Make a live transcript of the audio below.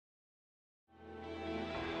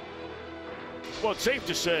Well, it's safe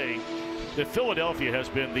to say that Philadelphia has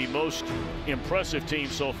been the most impressive team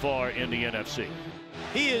so far in the NFC.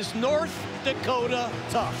 He is North Dakota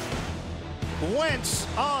tough. Wentz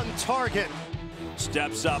on target.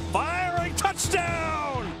 Steps up, firing,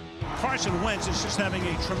 touchdown! Carson Wentz is just having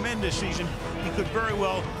a tremendous season. He could very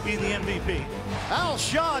well be the MVP.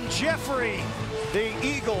 Alshon Jeffrey. The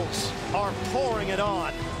Eagles are pouring it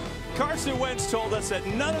on. Carson Wentz told us that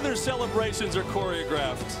none of their celebrations are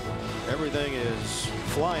choreographed. Everything is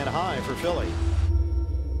flying high for Philly.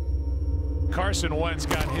 Carson Wentz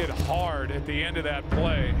got hit hard at the end of that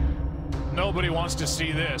play. Nobody wants to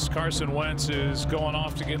see this. Carson Wentz is going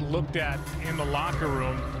off to get looked at in the locker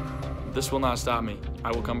room. This will not stop me.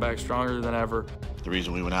 I will come back stronger than ever. The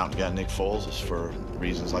reason we went out and got Nick Foles is for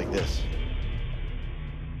reasons like this.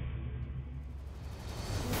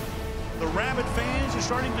 The Rabbit fans are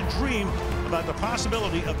starting to dream about the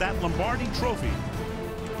possibility of that Lombardi trophy.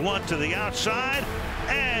 Blunt to the outside,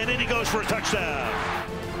 and in he goes for a touchdown.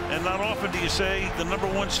 And not often do you say the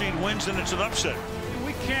 #1 seed wins and it's an upset.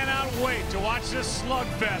 We cannot wait to watch this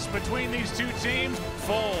slugfest between these two teams.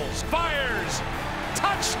 Foles fires.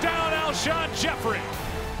 Touchdown, Alshon Jeffrey.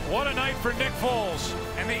 What a night for Nick Foles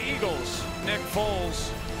and the Eagles. Nick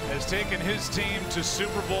Foles has taken his team to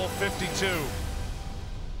Super Bowl 52.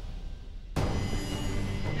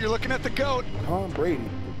 You're looking at the GOAT. Tom Brady,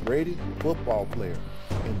 the greatest football player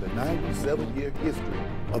in the 97-year history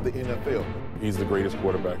of the NFL. He's the greatest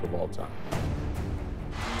quarterback of all time.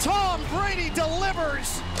 Tom Brady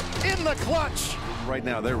delivers in the clutch. Right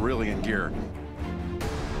now, they're really in gear.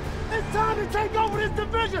 It's time to take over this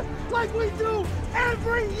division like we do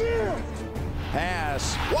every year.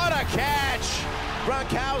 Pass. What a catch.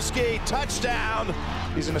 Gronkowski, touchdown.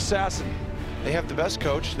 He's an assassin. They have the best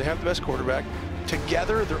coach. They have the best quarterback.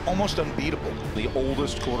 Together, they're almost unbeatable. The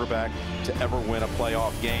oldest quarterback to ever win a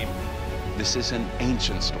playoff game. This is an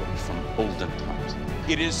ancient story from olden times.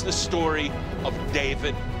 It is the story of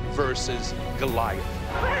David versus Goliath.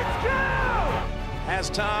 Let's go! Has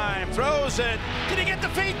time, throws it. Did he get the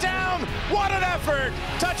feet down? What an effort!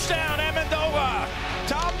 Touchdown, Amendola.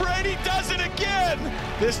 Tom Brady does it again.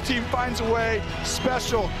 This team finds a way,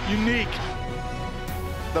 special, unique.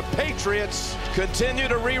 The Patriots continue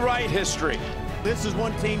to rewrite history. This is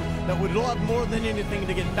one team that would love more than anything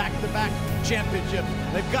to get back-to-back championships.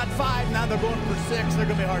 They've got 5, now they're going for 6. They're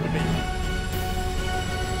going to be hard to beat.